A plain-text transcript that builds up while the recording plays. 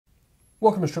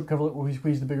Welcome to Strip Cover Lit, where we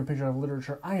squeeze the bigger picture of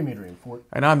literature. I am Adrian Fort.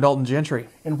 And I'm Dalton Gentry.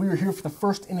 And we are here for the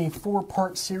first in a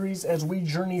four-part series as we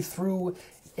journey through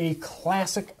a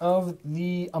classic of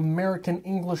the American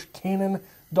English canon.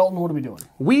 Dalton, what are we doing?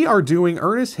 We are doing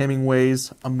Ernest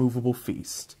Hemingway's A Moveable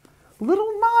Feast.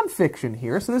 Little nonfiction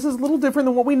here, so this is a little different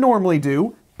than what we normally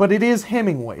do, but it is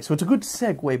Hemingway, so it's a good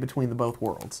segue between the both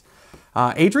worlds.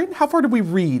 Adrian, how far did we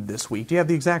read this week? Do you have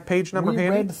the exact page number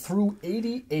handy? We read through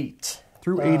 88.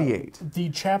 Through 88.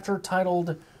 The chapter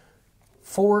titled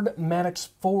Ford, Maddox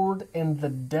Ford, and the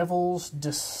Devil's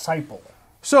Disciple.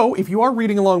 So, if you are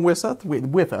reading along with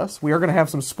us, we are going to have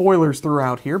some spoilers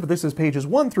throughout here, but this is pages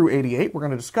 1 through 88. We're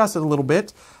going to discuss it a little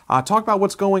bit, talk about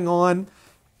what's going on,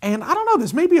 and I don't know,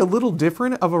 this may be a little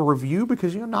different of a review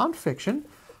because, you know, nonfiction.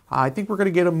 I think we're going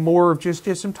to get more of just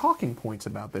some talking points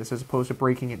about this as opposed to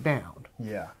breaking it down.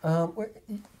 Yeah.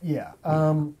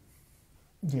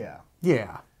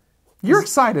 Yeah. You're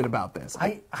excited about this.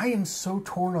 I am so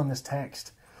torn on this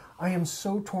text.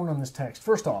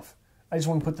 First off, I just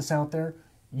want to put this out there.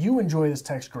 You enjoy this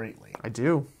text greatly. I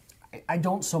do. I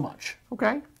don't so much.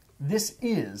 Okay. This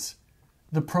is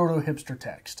the proto-hipster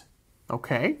text.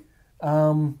 Okay.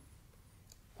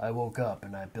 I woke up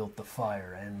and I built the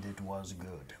fire and it was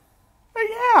good.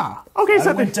 Yeah. Okay,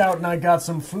 so I went out and I got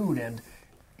some food and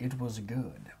it was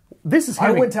good. This is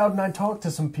I went out and I talked to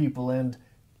some people and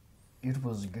it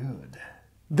was good.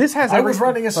 This has I was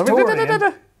writing a story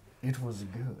and it was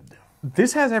good.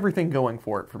 This has everything going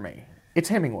for it for me. It's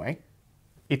Hemingway.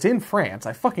 It's in France.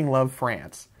 I fucking love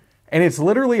France. And it's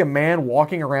literally a man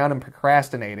walking around and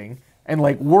procrastinating and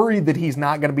like worried that he's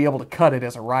not going to be able to cut it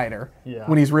as a writer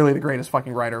when he's really the greatest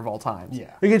fucking writer of all time.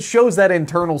 Yeah. Like, it shows that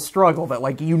internal struggle that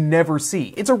like you never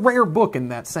see. It's a rare book in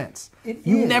that sense.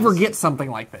 You never get something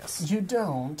like this. You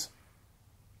don't.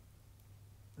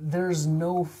 There's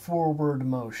no forward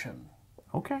motion.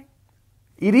 Okay.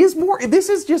 It is more, this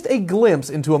is just a glimpse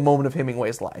into a moment of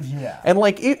Hemingway's life. Yeah. And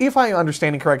like, if I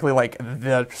understand it correctly, like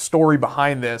the story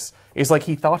behind this is like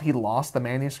he thought he lost the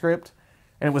manuscript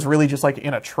and it was really just like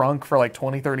in a trunk for like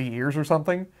 20, 30 years or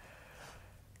something.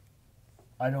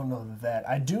 I don't know that.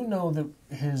 I do know that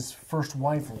his first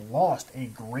wife lost a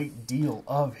great deal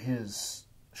of his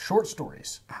short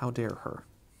stories. How dare her.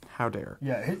 How dare.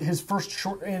 Yeah, his first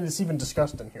short, and it's even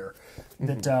discussed in here,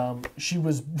 that she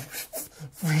was,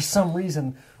 for some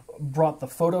reason, brought the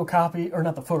photocopy, or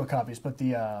not the photocopies, but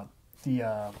the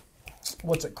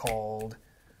what's it called?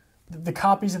 The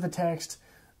copies of the text,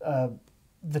 the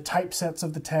typesets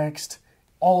of the text,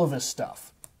 all of this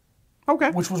stuff.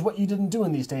 Okay. Which was what you didn't do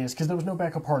in these days, because there was no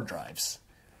backup hard drives,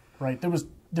 right?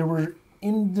 There were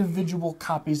individual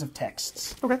copies of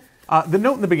texts. Okay. The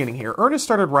note in the beginning here. Ernest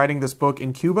started writing this book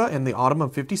in Cuba in the autumn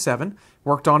of 57,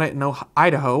 worked on it in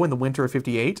Idaho in the winter of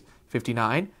 58,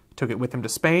 59, took it with him to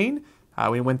Spain.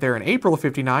 We went there in April of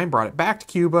 59, brought it back to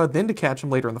Cuba, then to Ketchum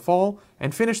later in the fall,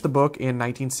 and finished the book in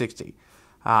 1960.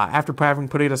 After having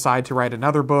put it aside to write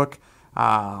another book,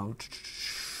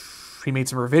 he made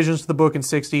some revisions to the book in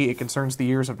 60. It concerns the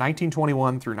years of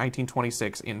 1921 through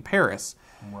 1926 in Paris.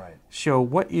 Right. So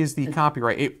what is the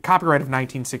copyright? Copyright of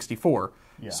 1964.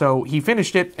 Yeah. So he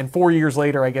finished it, and 4 years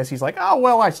later, I guess he's like, oh,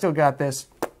 well, I still got this.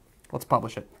 Let's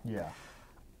publish it. Yeah.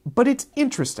 But it's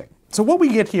interesting. So what we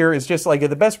get here is just like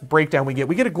the best breakdown we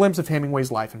get a glimpse of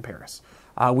Hemingway's life in Paris.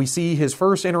 We see his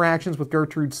first interactions with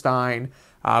Gertrude Stein.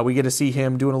 We get to see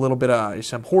him doing a little bit of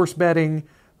some horse betting,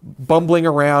 bumbling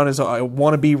around as a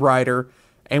wannabe writer.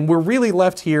 And we're really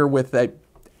left here with that,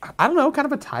 I don't know, kind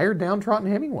of a tired,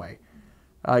 downtrodden Hemingway.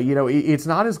 You know, it's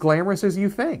not as glamorous as you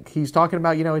think. He's talking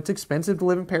about, you know, it's expensive to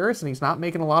live in Paris and he's not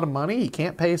making a lot of money. He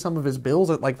can't pay some of his bills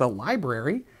at, like, the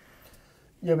library.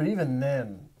 Yeah, but even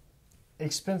then,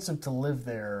 expensive to live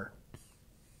there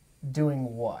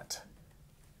doing what?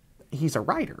 He's a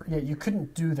writer. Yeah, you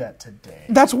couldn't do that today.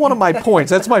 That's one of my points.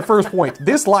 That's my first point.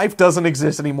 This life doesn't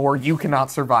exist anymore. You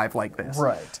cannot survive like this.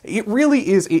 Right. It really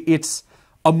is, it's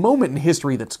a moment in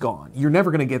history that's gone. You're never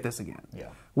going to get this again. Yeah.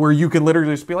 Where you can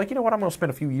literally just be like, you know what, I'm going to spend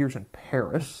a few years in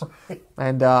Paris,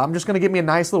 and I'm just going to get me a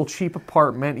nice little cheap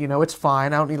apartment. You know, it's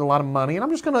fine. I don't need a lot of money, and I'm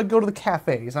just going to go to the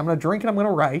cafes. I'm going to drink and I'm going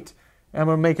to write, and I'm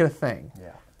going to make it a thing.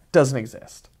 Yeah. Doesn't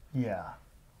exist. Yeah.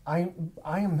 I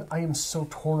am so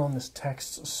torn on this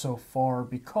text so far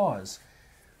because,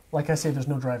 like I say, there's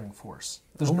no driving force.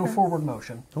 There's no forward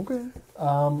motion. Okay.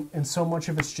 And so much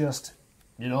of it's just,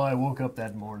 you know, I woke up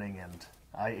that morning and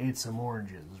I ate some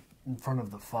oranges in front of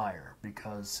the fire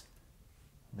because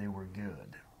they were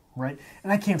good, right?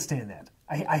 And I can't stand that.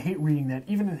 I hate reading that.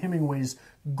 Even in Hemingway's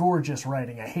gorgeous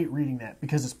writing, I hate reading that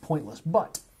because it's pointless.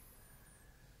 But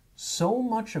so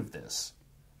much of this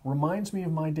reminds me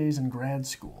of my days in grad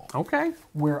school. Okay.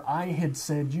 Where I had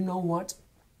said, you know what?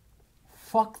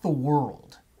 Fuck the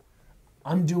world.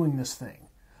 I'm doing this thing.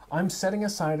 I'm setting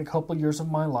aside a couple years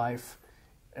of my life,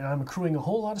 and I'm accruing a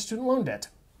whole lot of student loan debt,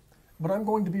 but I'm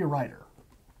going to be a writer.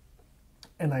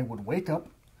 And I would wake up,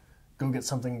 go get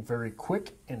something very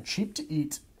quick and cheap to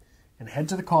eat, and head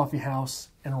to the coffee house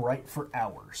and write for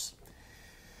hours.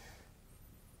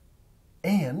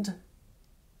 And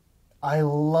I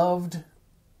loved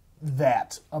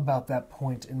that about that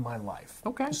point in my life.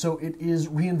 Okay. So it is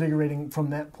reinvigorating from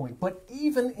that point. But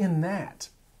even in that,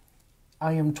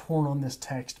 I am torn on this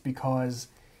text because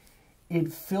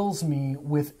it fills me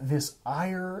with this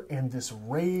ire and this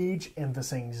rage and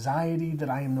this anxiety that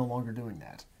I am no longer doing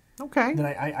that. Okay.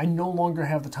 That I no longer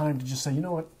have the time to just say, you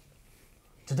know what,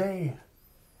 today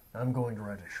I'm going to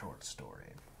write a short story.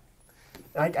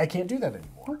 I can't do that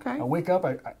anymore. Okay. I wake up,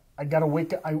 I gotta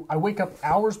wake up, I wake up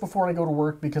hours before I go to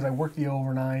work because I work the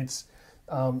overnights.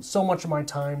 So much of my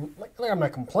time, like I'm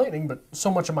not complaining, but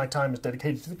so much of my time is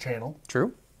dedicated to the channel.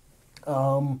 True.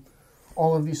 All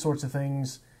of these sorts of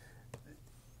things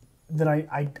that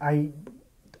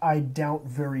I doubt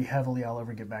very heavily I'll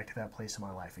ever get back to that place in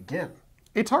my life again.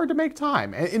 It's hard to make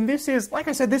time. And this is, like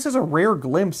I said, this is a rare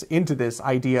glimpse into this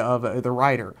idea of the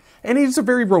writer. And it's a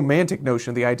very romantic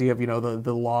notion, the idea of, you know,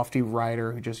 the lofty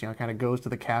writer who just, you know, kind of goes to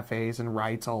the cafes and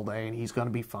writes all day and he's going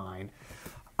to be fine.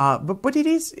 But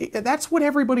that's what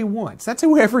everybody wants. That's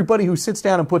who everybody who sits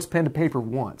down and puts pen to paper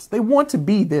wants. They want to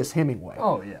be this Hemingway.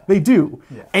 Oh, yeah. They do.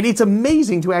 Yeah. And it's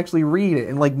amazing to actually read it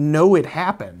and, like, know it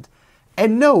happened.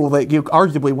 And know that you're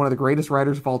arguably one of the greatest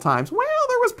writers of all times. Well,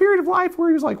 there was a period of life where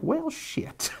he was like, well,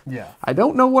 shit. Yeah. I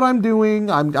don't know what I'm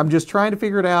doing. I'm just trying to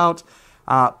figure it out.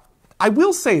 I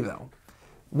will say, though,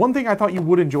 one thing I thought you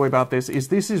would enjoy about this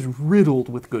is riddled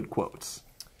with good quotes.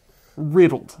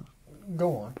 Riddled.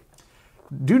 Go on.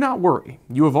 Do not worry.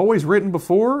 You have always written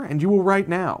before, and you will write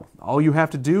now. All you have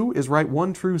to do is write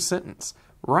one true sentence.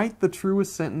 Write the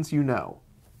truest sentence you know.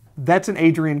 That's an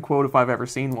Adrian quote if I've ever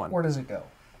seen one. Where does it go?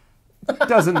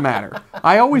 Doesn't matter.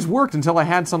 I always worked until I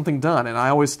had something done, and I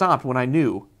always stopped when I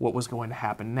knew what was going to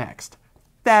happen next.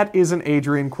 That is an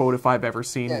Adrian quote if I've ever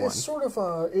seen one. It's sort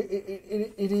of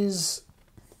it is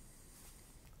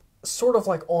sort of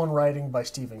like On Writing by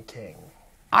Stephen King.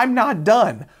 I'm not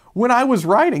done. When I was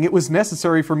writing, it was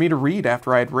necessary for me to read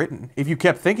after I had written. If you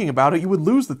kept thinking about it, you would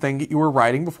lose the thing that you were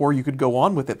writing before you could go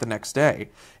on with it the next day.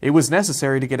 It was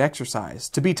necessary to get exercise,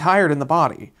 to be tired in the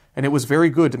body, and it was very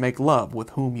good to make love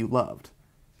with whom you loved.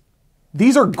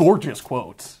 These are gorgeous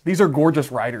quotes. These are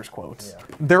gorgeous writers' quotes.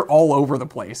 Yeah. They're all over the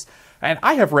place. And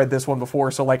I have read this one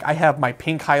before, so like I have my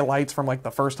pink highlights from like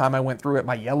the first time I went through it,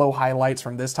 my yellow highlights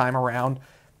from this time around.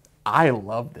 I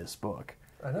love this book.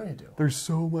 I know you do. There's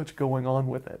so much going on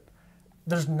with it.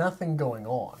 There's nothing going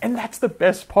on. And that's the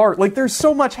best part. Like, there's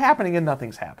so much happening and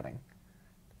nothing's happening.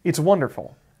 It's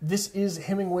wonderful. This is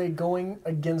Hemingway going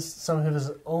against some of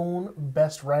his own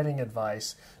best writing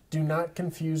advice. Do not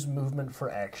confuse movement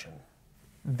for action.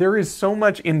 There is so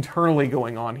much internally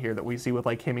going on here that we see with,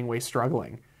 like, Hemingway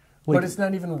struggling. Like, but it's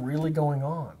not even really going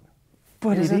on.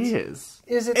 But it is.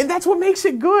 Is it? And that's what makes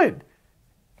it good.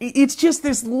 It's just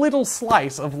this little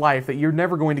slice of life that you're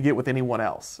never going to get with anyone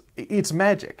else. It's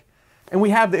magic. And we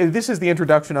have, this is the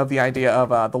introduction of the idea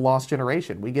of the Lost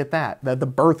Generation. We get that, the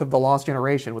birth of the Lost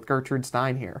Generation with Gertrude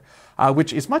Stein here.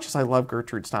 Which, as much as I love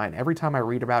Gertrude Stein, every time I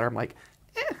read about her, I'm like,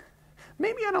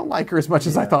 maybe I don't like her as much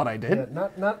as I thought I did.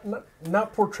 Yeah,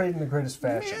 not portrayed in the greatest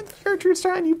fashion. Man, Gertrude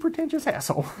Stein, you pretentious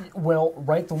asshole. Well,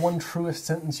 write the one truest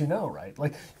sentence you know, right?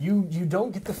 Like, you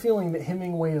don't get the feeling that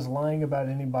Hemingway is lying about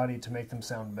anybody to make them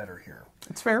sound better here.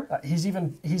 It's fair.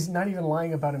 He's not even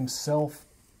lying about himself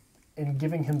and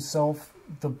giving himself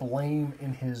the blame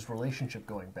in his relationship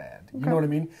going bad. You know what I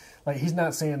mean? Like, he's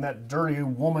not saying that dirty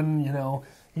woman, you know.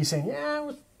 He's saying,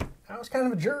 yeah, I was kind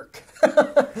of a jerk,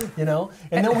 you know?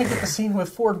 And then we get the scene with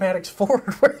Ford Maddox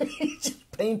Ford where he's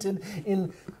painted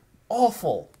in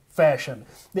awful fashion.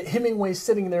 That Hemingway's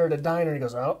sitting there at a diner and he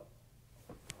goes, oh,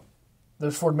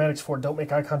 there's Ford Maddox Ford, don't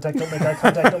make eye contact, don't make eye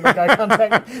contact, don't make eye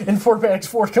contact. And Ford Maddox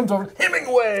Ford comes over,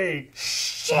 Hemingway!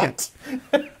 Shit!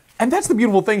 And that's the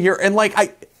beautiful thing here. And like,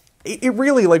 it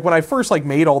really, like when I first like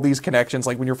made all these connections,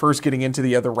 like when you're first getting into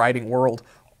the other writing world,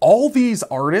 all these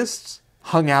artists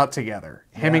hung out together.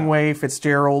 Yeah. Hemingway,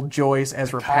 Fitzgerald, Joyce,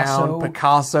 Ezra Pound,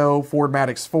 Picasso, Ford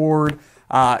Maddox Ford.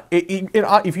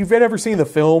 If you've ever seen the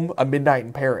film A Midnight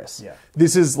in Paris,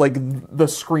 this is like the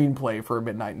screenplay for A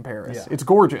Midnight in Paris. Yeah. It's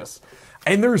gorgeous.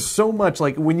 And there's so much,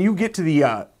 like when you get to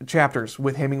the chapters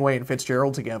with Hemingway and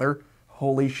Fitzgerald together,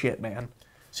 holy shit, man.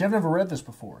 See, I've never read this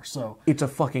before, so... It's a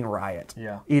fucking riot.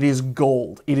 Yeah. It is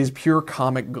gold. It is pure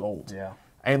comic gold. Yeah.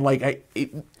 And, like,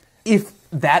 if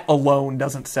that alone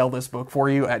doesn't sell this book for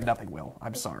you, nothing will.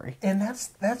 I'm sorry. And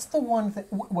that's the one thing...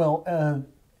 Well,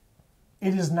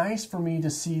 it is nice for me to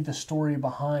see the story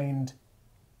behind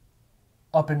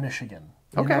Up in Michigan.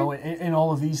 You know, in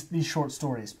all of these short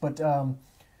stories. But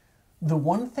the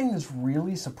one thing that's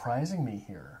really surprising me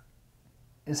here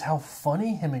is how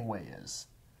funny Hemingway is.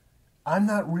 I'm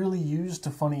not really used to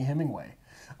funny Hemingway.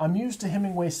 I'm used to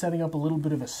Hemingway setting up a little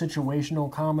bit of a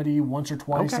situational comedy once or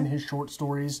twice in his short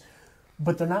stories,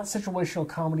 but they're not situational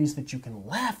comedies that you can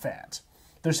laugh at.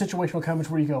 They're situational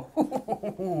comedies where you go,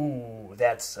 ooh,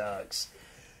 that sucks.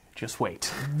 Just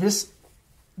wait. These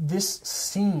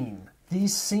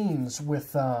scenes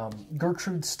with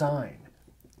Gertrude Stein,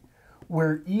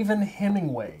 where even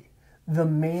Hemingway, the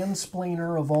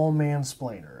mansplainer of all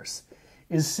mansplainers,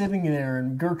 is sitting there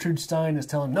and Gertrude Stein is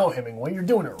telling, no, Hemingway, you're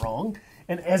doing it wrong.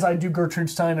 And as I do Gertrude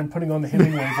Stein, I'm putting on the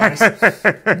Hemingway voice.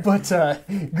 But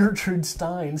Gertrude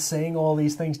Stein saying all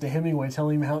these things to Hemingway,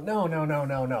 telling him how,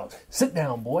 no. Sit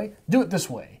down, boy. Do it this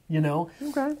way, you know?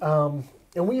 Okay.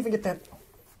 And we even get that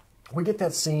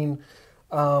scene,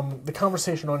 the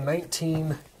conversation on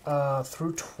 19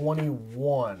 through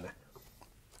 21.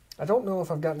 I don't know if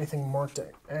I've got anything marked to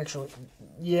actually...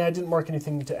 Yeah, I didn't mark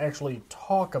anything to actually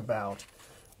talk about.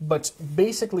 But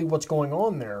basically what's going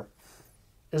on there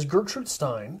is Gertrude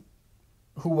Stein,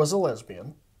 who was a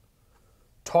lesbian,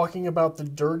 talking about the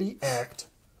dirty act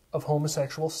of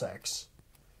homosexual sex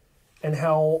and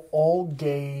how all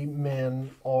gay men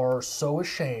are so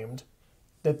ashamed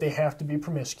that they have to be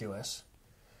promiscuous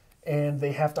and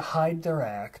they have to hide their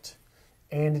act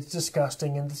and it's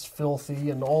disgusting and it's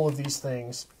filthy and all of these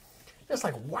things. It's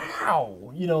like,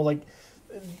 wow, you know, like...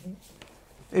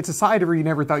 It's a side of her you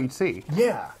never thought you'd see.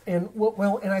 Yeah, and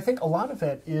well, and I think a lot of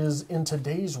that is in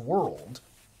today's world.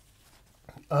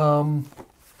 The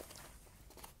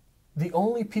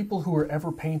only people who are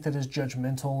ever painted as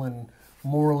judgmental and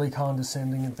morally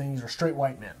condescending and things are straight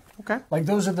white men. Okay. Like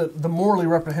those are the morally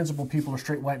reprehensible people are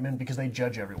straight white men because they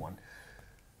judge everyone.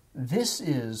 This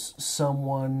is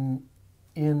someone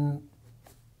in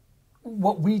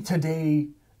what we today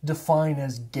define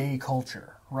as gay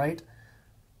culture, right?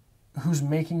 Who's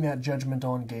making that judgment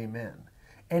on gay men.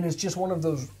 And it's just one of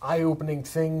those eye-opening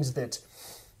things that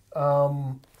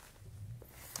I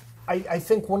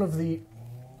think one of the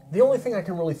only thing I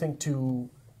can really think to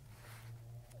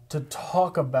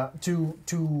talk about,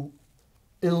 to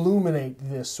illuminate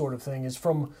this sort of thing is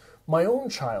from my own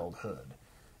childhood.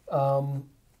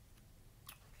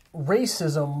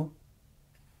 Racism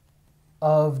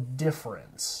of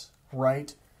difference,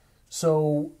 right?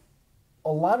 So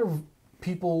a lot of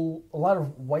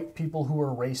white people who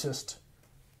are racist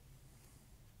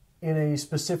in a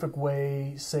specific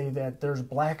way say that there's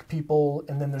black people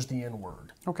and then there's the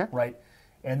N-word. Okay. Right?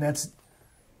 And that's,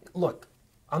 look,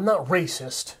 I'm not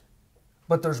racist,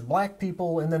 but there's black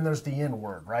people and then there's the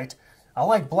N-word, right? I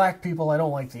like black people, I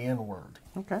don't like the N-word.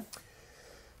 Okay.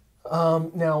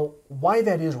 Now, why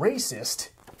that is racist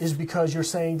is because you're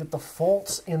saying that the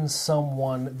faults in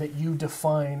someone that you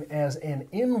define as an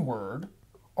N-word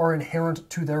are inherent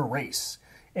to their race.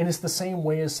 And it's the same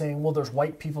way as saying, well, there's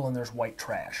white people and there's white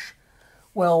trash.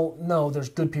 Well, no, there's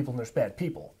good people and there's bad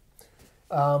people.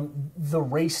 The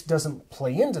race doesn't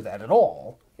play into that at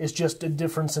all. It's just a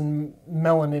difference in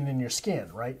melanin in your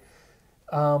skin, right?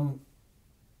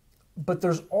 But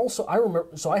there's also, I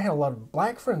remember, so I had a lot of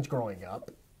black friends growing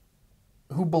up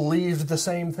who believed the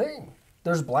same thing.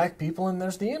 There's black people and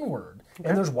there's the N-word. Okay.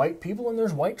 And there's white people and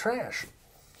there's white trash.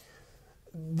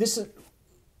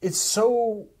 It's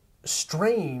so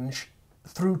strange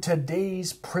through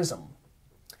today's prism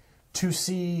to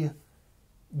see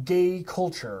gay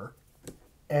culture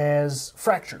as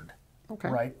fractured,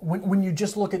 right? When you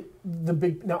just look at the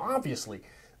big... Now, obviously,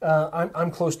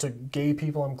 I'm close to gay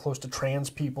people, I'm close to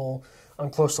trans people, I'm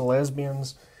close to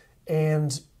lesbians,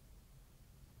 and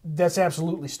that's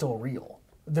absolutely still real.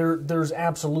 There's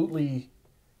absolutely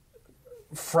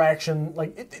fraction,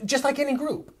 like just like any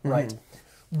group, right?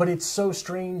 But it's so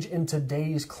strange in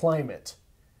today's climate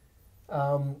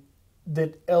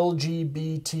that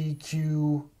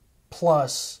LGBTQ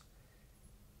plus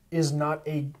is not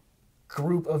a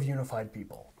group of unified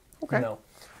people. Okay. You know?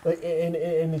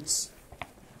 And it's...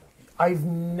 I've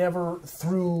never,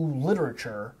 through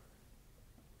literature,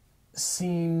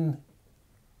 seen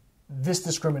this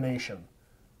discrimination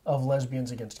of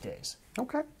lesbians against gays.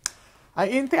 Okay.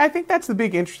 I think that's the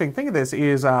big interesting thing of this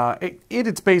is, at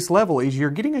its base level, is you're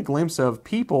getting a glimpse of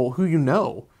people who you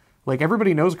know Like,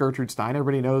 everybody knows Gertrude Stein.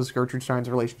 Everybody knows Gertrude Stein's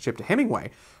relationship to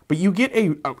Hemingway. But you get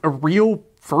a real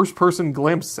first-person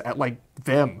glimpse at, like,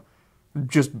 them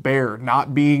just bare,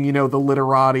 not being, you know, the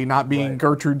literati, not being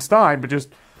Gertrude Stein, but just,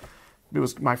 it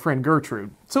was my friend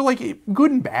Gertrude. So, like,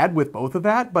 good and bad with both of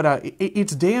that, but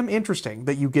it's damn interesting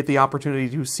that you get the opportunity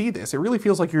to see this. It really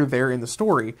feels like you're there in the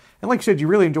story. And like I said, you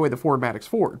really enjoy the Ford Maddox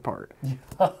Ford part. Yeah.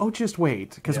 Oh, just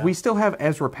wait, because we still have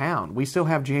Ezra Pound. We still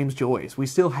have James Joyce. We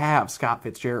still have Scott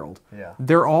Fitzgerald. Yeah.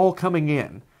 They're all coming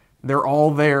in. They're all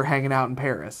there hanging out in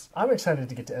Paris. I'm excited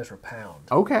to get to Ezra Pound.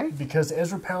 Okay. Because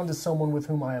Ezra Pound is someone with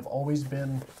whom I have always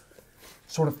been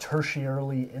sort of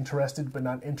tertiarily interested, but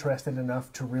not interested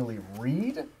enough to really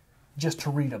read, just to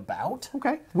read about.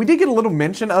 Okay. We did get a little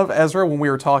mention of Ezra when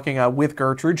we were talking with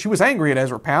Gertrude. She was angry at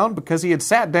Ezra Pound because he had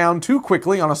sat down too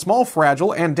quickly on a small,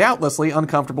 fragile, and doubtlessly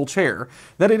uncomfortable chair,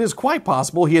 that it is quite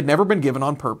possible he had never been given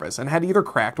on purpose and had either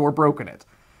cracked or broken it.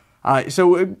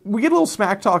 So we get a little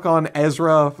smack talk on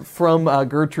Ezra from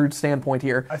Gertrude's standpoint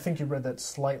here. I think you read that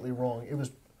slightly wrong. It was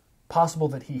possible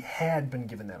that he had been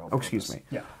given that on purpose. Oh, excuse me.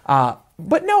 Yeah.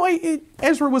 But no,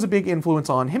 Ezra was a big influence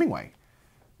on Hemingway.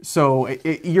 So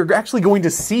you're actually going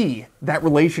to see that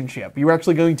relationship. You're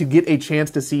actually going to get a chance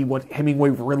to see what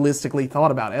Hemingway realistically thought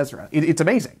about Ezra. It's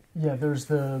amazing. Yeah, there's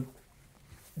the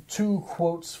two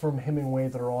quotes from Hemingway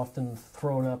that are often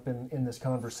thrown up in this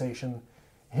conversation.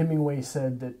 Hemingway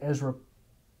said that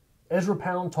Ezra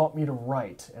Pound taught me to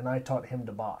write, and I taught him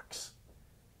to box.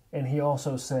 And he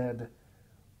also said,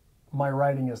 my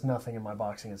writing is nothing and my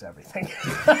boxing is everything.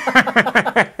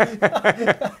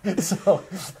 So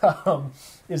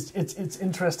it's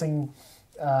interesting.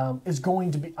 It's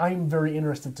going to be. I'm very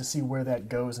interested to see where that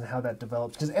goes and how that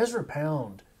develops, because Ezra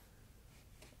Pound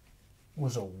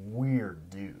was a weird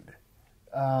dude.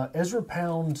 Ezra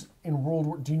Pound in World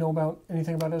War. Do you know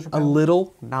anything about Ezra Pound? A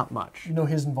little, not much. You know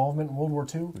his involvement in World War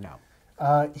II? No.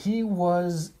 He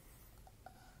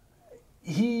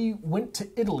went to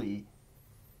Italy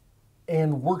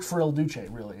and worked for El Duce,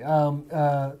 really.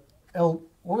 What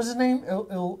was his name?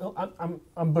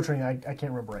 I'm butchering. I can't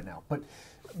remember right now. But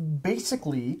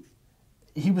basically,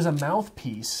 he was a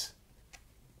mouthpiece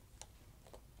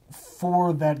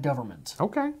for that government.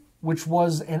 Okay. Which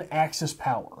was an Axis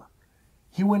power.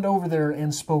 He went over there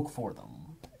and spoke for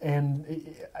them.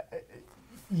 And,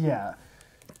 yeah.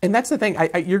 And that's the thing.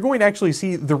 You're going to actually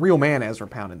see the real man Ezra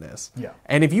Pound in this. Yeah.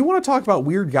 And if you want to talk about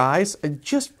weird guys,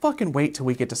 just fucking wait till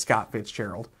we get to Scott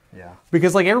Fitzgerald. Yeah.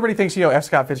 Because, like, everybody thinks, F.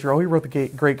 Scott Fitzgerald, he wrote The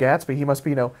Great Gatsby. He must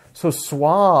be, so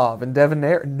suave and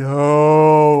debonair.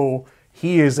 No.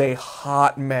 He is a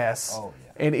hot mess. Oh,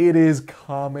 yeah. And it is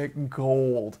comic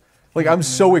gold. Like, I'm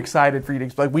so excited for you to...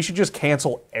 Like, we should just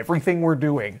cancel everything we're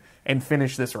doing and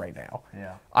finish this right now.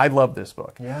 Yeah. I love this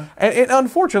book. Yeah. And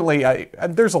unfortunately,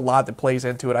 there's a lot that plays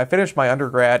into it. I finished my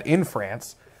undergrad in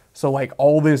France, so like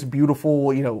all this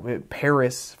beautiful,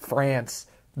 Paris, France,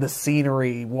 the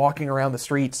scenery, walking around the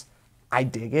streets, I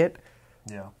dig it.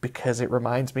 Yeah. Because it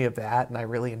reminds me of that, and I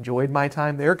really enjoyed my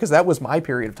time there, because that was my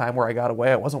period of time where I got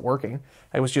away. I wasn't working.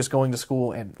 I was just going to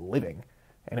school and living.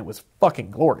 And it was fucking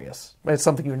glorious. It's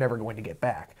something you're never going to get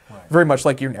back. Right. Very much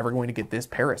like you're never going to get this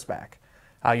Paris back.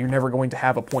 You're never going to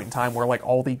have a point in time where like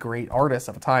all the great artists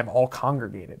of a time all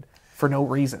congregated for no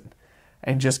reason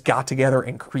and just got together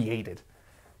and created.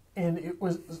 And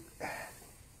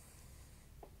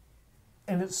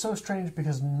it's so strange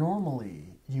because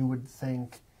normally you would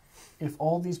think if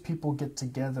all these people get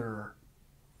together,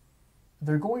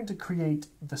 they're going to create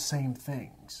the same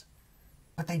things.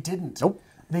 But they didn't. Nope.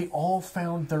 They all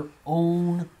found their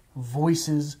own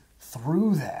voices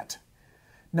through that.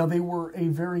 Now, they were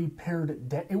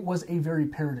it was a very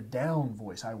pared down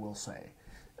voice, I will say.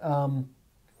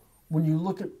 When you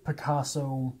look at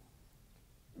Picasso,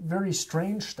 very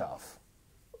strange stuff,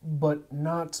 but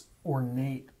not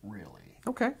ornate, really.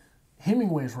 Okay.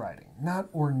 Hemingway's writing, not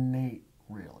ornate,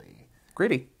 really.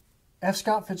 Gritty. F.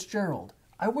 Scott Fitzgerald.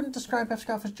 I wouldn't describe F.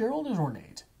 Scott Fitzgerald as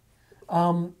ornate.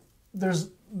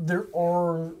 There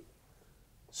are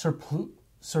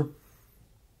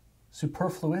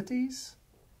superfluities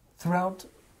throughout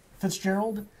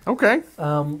Fitzgerald. Okay.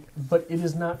 But it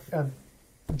is not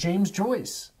James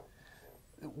Joyce.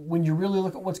 When you really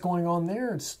look at what's going on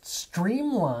there, it's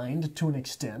streamlined to an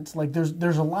extent. Like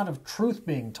there's a lot of truth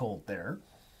being told there.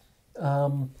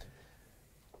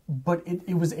 But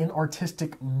it was an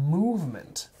artistic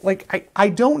movement. Like, I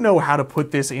don't know how to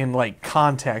put this in, like,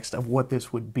 context of what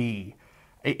this would be.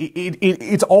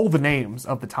 It's all the names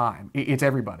of the time. It's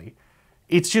everybody.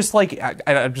 It's just like,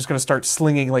 I'm just going to start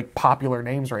slinging, like, popular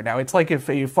names right now. It's like if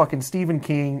a fucking Stephen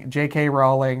King, J.K.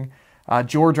 Rowling,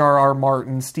 George R.R.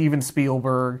 Martin, Steven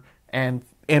Spielberg, and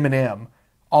Eminem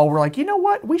all were like, you know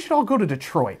what? We should all go to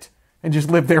Detroit and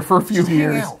just live there for a few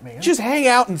years. Hang out, man. Just hang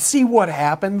out and see what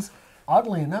happens.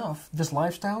 Oddly enough, this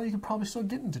lifestyle you could probably still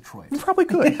get in Detroit. You probably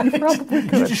could. You probably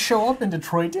could. You just show up in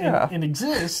Detroit and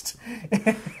exist.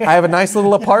 I have a nice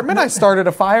little apartment. I started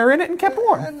a fire in it and kept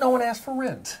warm. And no one asked for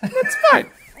rent. It's fine.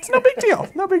 It's no big deal.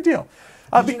 No big deal.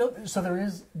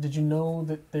 Did you know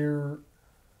that there...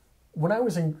 When I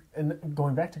was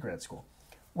going back to grad school,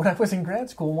 when I was in grad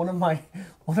school, one of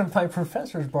my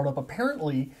professors brought up,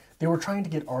 apparently they were trying to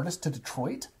get artists to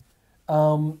Detroit.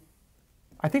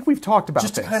 I think we've talked about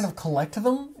just this. to kind of collect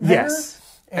them there. Yes.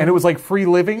 And it was like free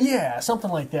living? Yeah, something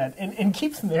like that. And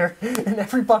keep them there. And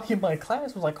everybody in my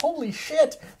class was like, holy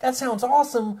shit, that sounds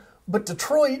awesome, but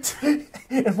Detroit.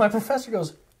 And my professor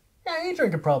goes, yeah,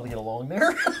 Adrian could probably get along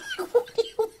there. What do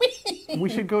you mean? We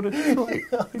should go to Detroit.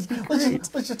 It'd be great.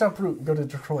 Let's just uproot and go to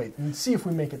Detroit and see if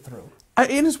we make it through.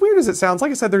 And as weird as it sounds,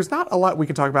 like I said, there's not a lot we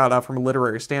can talk about from a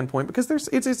literary standpoint because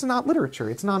it's not literature,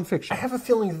 it's nonfiction. I have a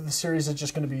feeling that the series is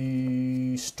just going to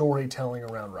be storytelling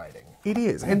around writing. It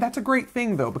is, and that's a great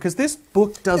thing though because this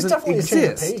book doesn't it's definitely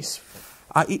exist. A change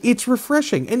of pace. It's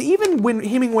refreshing, and even when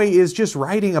Hemingway is just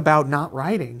writing about not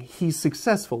writing, he's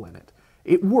successful in it.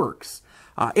 It works.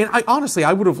 And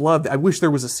I would have loved. I wish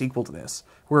there was a sequel to this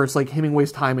where it's like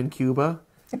Hemingway's time in Cuba.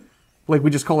 Like,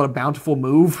 we just call it a bountiful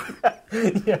move.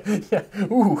 Yeah.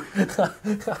 Ooh.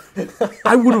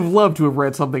 I would have loved to have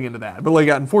read something into that. But, like,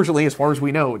 unfortunately, as far as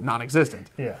we know, non-existent.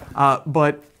 Yeah.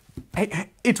 But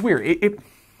it's weird.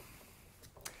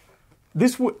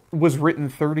 This was written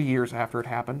 30 years after it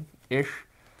happened-ish.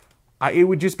 It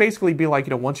would just basically be like,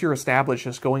 once you're established,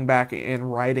 just going back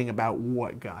and writing about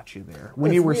what got you there.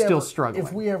 When you were still struggling.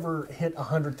 If we ever hit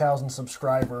 100,000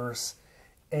 subscribers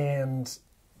and...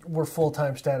 we're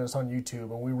full-time status on YouTube,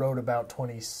 and we wrote about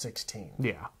 2016.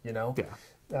 Yeah. Yeah.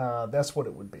 That's what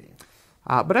it would be.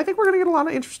 But I think we're going to get a lot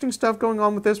of interesting stuff going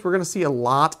on with this. We're going to see a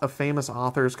lot of famous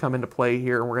authors come into play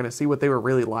here, and we're going to see what they were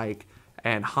really like.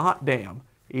 And hot damn,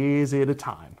 is it a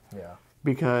time. Yeah.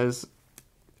 Because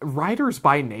writers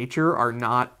by nature are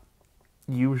not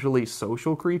usually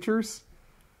social creatures.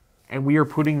 And we are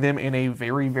putting them in a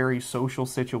very, very social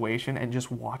situation and just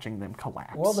watching them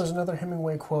collapse. Well, there's another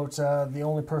Hemingway quote, the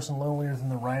only person lonelier than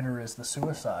the writer is the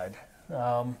suicide.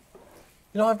 I've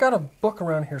got a book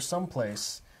around here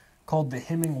someplace called The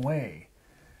Hemingway.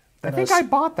 I think I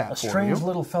bought that for you. A strange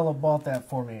little fellow bought that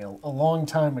for me a long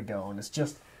time ago, and it's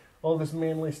just all this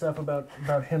manly stuff about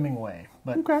Hemingway.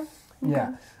 But okay.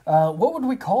 Yeah. What would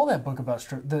we call that book about?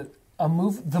 The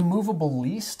Moveable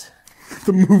Least?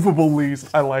 The Moveable Lease.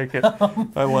 I like it.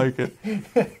 I like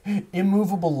it.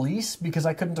 Immovable lease because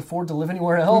I couldn't afford to live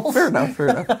anywhere else. Fair enough.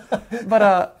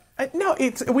 But no,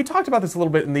 we talked about this a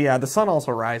little bit in the Sun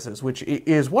Also Rises, which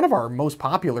is one of our most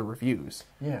popular reviews.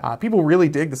 Yeah. People really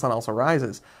dig The Sun Also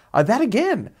Rises. That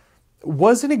again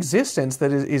was an existence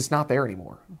that is not there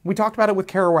anymore. We talked about it with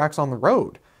Kerouac's On the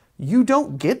Road. You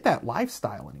don't get that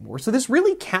lifestyle anymore. So this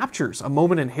really captures a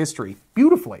moment in history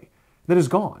beautifully that is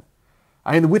gone.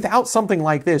 And without something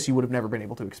like this, you would have never been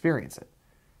able to experience it.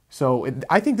 So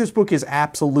I think this book is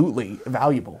absolutely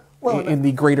valuable in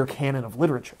the greater canon of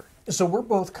literature. So we're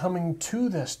both coming to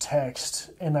this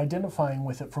text and identifying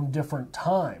with it from different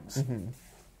times.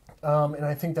 Mm-hmm. And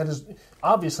I think that is,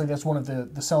 obviously, that's one of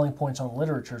the selling points on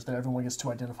literature is that everyone gets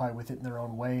to identify with it in their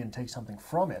own way and take something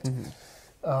from it.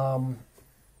 Mm-hmm.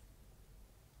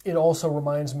 It also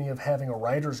reminds me of having a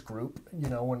writer's group,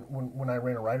 when I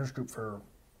ran a writer's group for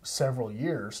several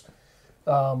years,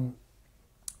 but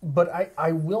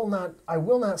I will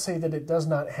not say that it does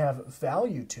not have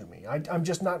value to me. I'm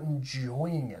just not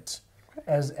enjoying it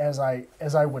as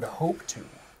I would hope to.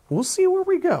 We'll see where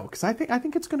we go because I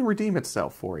think it's going to redeem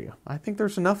itself for you. I think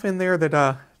there's enough in there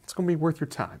that it's going to be worth your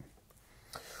time.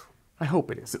 I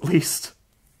hope it is at least.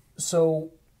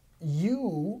 So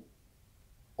you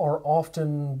are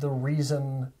often the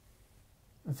reason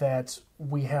that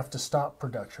we have to stop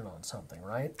production on something,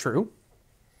 right? True.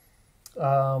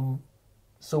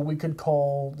 So we could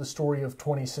call the story of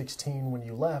 2016 when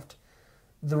you left,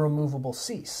 The Removable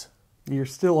Cease. You're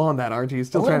still on that, aren't you? You're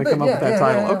still trying to come up with that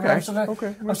title. Yeah.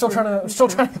 Okay. I'm still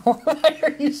trying to. Why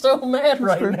are you so mad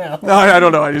right now? No, I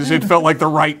don't know. It felt like the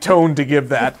right tone to give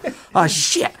that.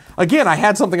 Shit. Again, I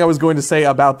had something I was going to say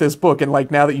about this book, and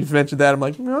now that you've mentioned that, I'm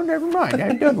like, no, never mind.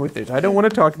 I'm done with it. I don't want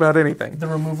to talk about anything. The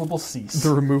Removable Cease.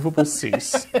 The Removable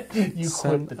Cease. You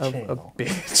quit the channel. A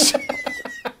bitch.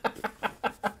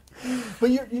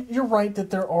 But you're right that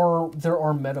there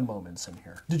are meta moments in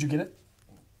here. Did you get it?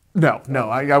 No.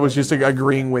 I was just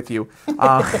agreeing with you.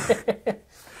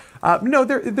 No,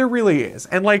 there really is,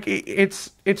 and like it's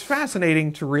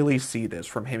fascinating to really see this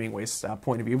from Hemingway's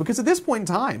point of view, because at this point in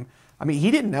time, I mean,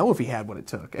 he didn't know if he had what it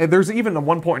took. And there's even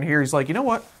one point in here he's like, you know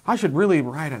what, I should really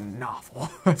write a novel.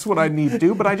 That's what I need to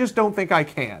do, but I just don't think I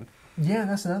can. Yeah,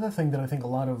 that's another thing that I think a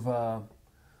lot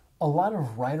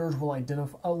of writers will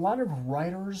identify. A lot of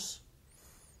writers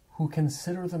who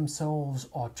consider themselves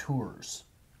auteurs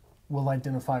will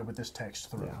identify with this text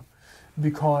through. Yeah.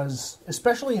 Because,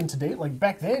 especially in today, like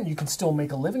back then, you could still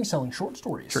make a living selling short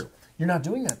stories. True. You're not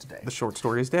doing that today. The short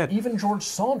story is dead. Even George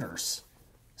Saunders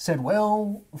said,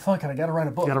 well, fuck it, I gotta write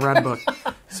a book. Gotta write a book.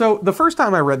 So the first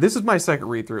time I read, this is my second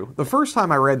read through. The first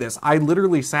time I read this, I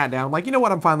literally sat down, like, you know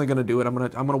what, I'm finally gonna do it. I'm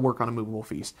gonna work on A Moveable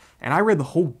Feast. And I read the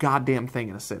whole goddamn thing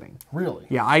in a sitting. Really?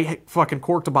 Yeah, I fucking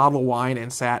corked a bottle of wine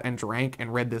and sat and drank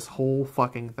and read this whole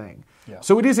fucking thing. Yeah.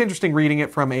 So it is interesting reading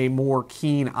it from a more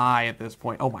keen eye at this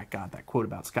point. Oh my god, that quote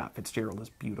about Scott Fitzgerald is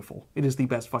beautiful. It is the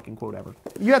best fucking quote ever.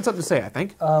 You had something to say, I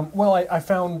think. Well, I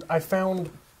found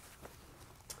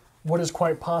what is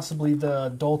quite possibly the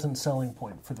Dalton selling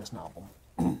point for this novel.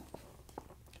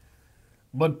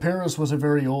 But Paris was a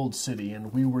very old city,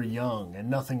 and we were young, and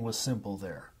nothing was simple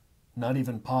there. Not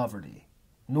even poverty,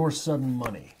 nor sudden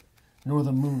money, nor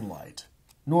the moonlight,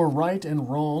 nor right and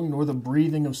wrong, nor the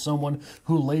breathing of someone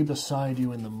who lay beside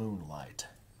you in the moonlight.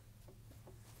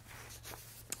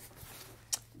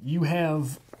 You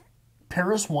have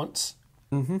Paris once,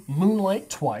 moonlight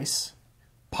twice,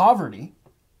 poverty,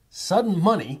 sudden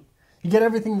money. You get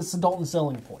everything that's the Dalton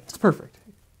selling point. It's perfect.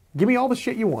 Give me all the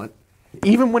shit you want.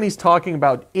 Even when he's talking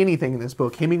about anything in this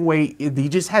book, Hemingway, he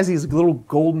just has these little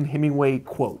golden Hemingway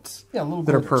quotes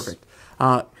that are perfect.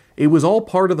 It was all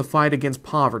part of the fight against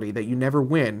poverty that you never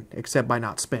win except by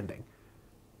not spending.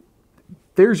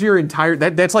 There's your entire...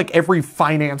 That's like every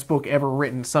finance book ever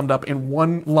written summed up in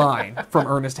one line from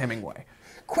Ernest Hemingway.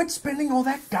 Quit spending all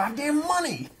that goddamn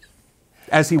money!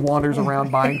 As he wanders around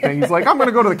buying things, he's like, I'm going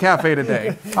to go to the cafe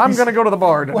today. I'm going to go to the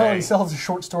bar today. Well, he sells a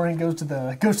short story and goes to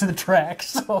the track.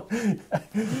 So,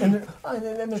 and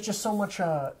there's just so much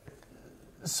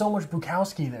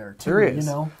Bukowski there too. There is.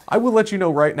 You know. I will let you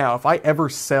know right now, if I ever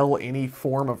sell any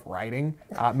form of writing,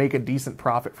 make a decent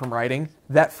profit from writing,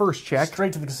 that first check,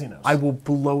 straight to the casinos. I will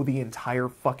blow the entire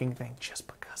fucking thing just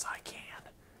because I can.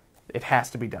 It has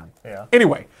to be done. Yeah.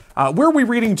 Anyway, where are we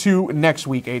reading to next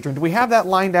week, Adrian? Do we have that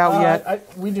lined out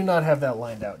yet? We do not have that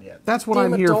lined out yet. That's what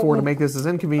I'm here for, to make this as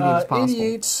inconvenient as possible.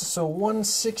 88, so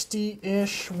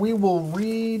 160-ish. We will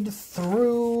read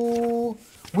through...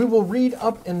 We will read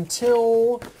up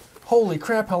until... Holy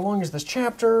crap, how long is this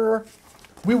chapter?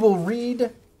 We will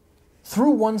read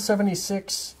through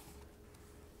 176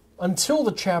 until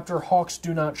the chapter Hawks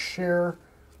Do Not Share.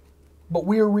 But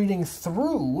we are reading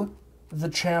through the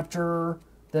chapter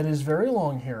that is very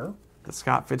long here. The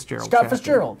Scott Fitzgerald Scott chapter.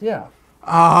 Fitzgerald, yeah.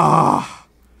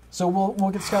 So we'll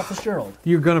get Scott Fitzgerald.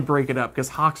 You're going to break it up, because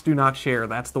Hawks Do Not Share.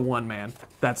 That's the one, man.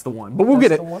 That's the one. But we'll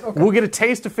get it. Okay. We'll get a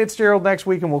taste of Fitzgerald next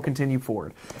week, and we'll continue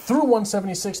forward. Through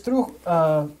 176, through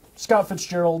Scott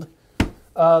Fitzgerald.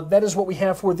 That is what we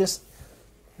have for this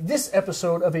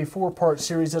episode of a 4-part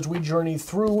series as we journey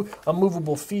through A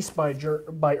Moveable Feast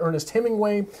by Ernest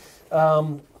Hemingway.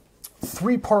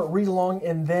 3-part read-along,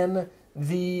 and then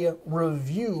the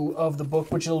review of the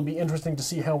book, which it'll be interesting to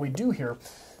see how we do here,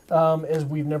 as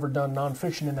we've never done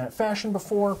nonfiction in that fashion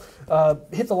before.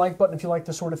 Hit the like button if you like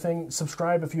this sort of thing.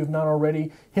 Subscribe if you have not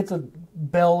already. Hit the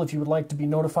bell if you would like to be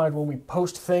notified when we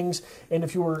post things. And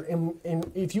if you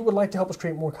would like to help us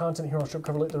create more content here on Strip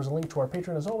Cover Lit, there's a link to our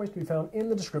Patreon, as always, to be found in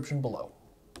the description below.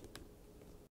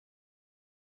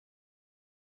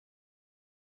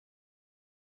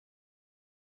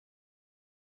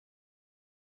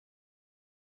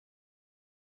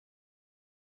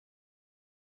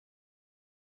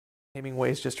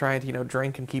 Hemingway's just trying to,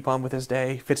 drink and keep on with his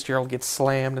day. Fitzgerald gets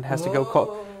slammed and has to go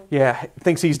call... Yeah,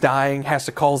 thinks he's dying, has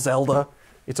to call Zelda.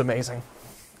 It's amazing.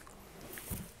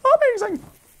 Amazing!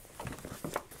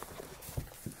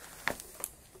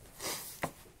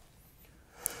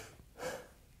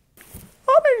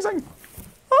 Amazing!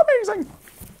 Amazing!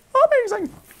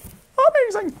 Amazing!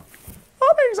 Amazing!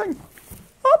 Amazing!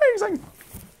 Amazing!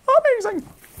 Amazing!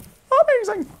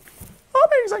 Amazing!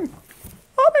 Amazing!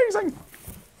 Amazing!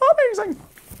 Amazing!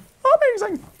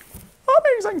 Amazing!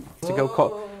 Amazing! To go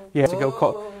call... Yeah, to go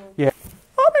call...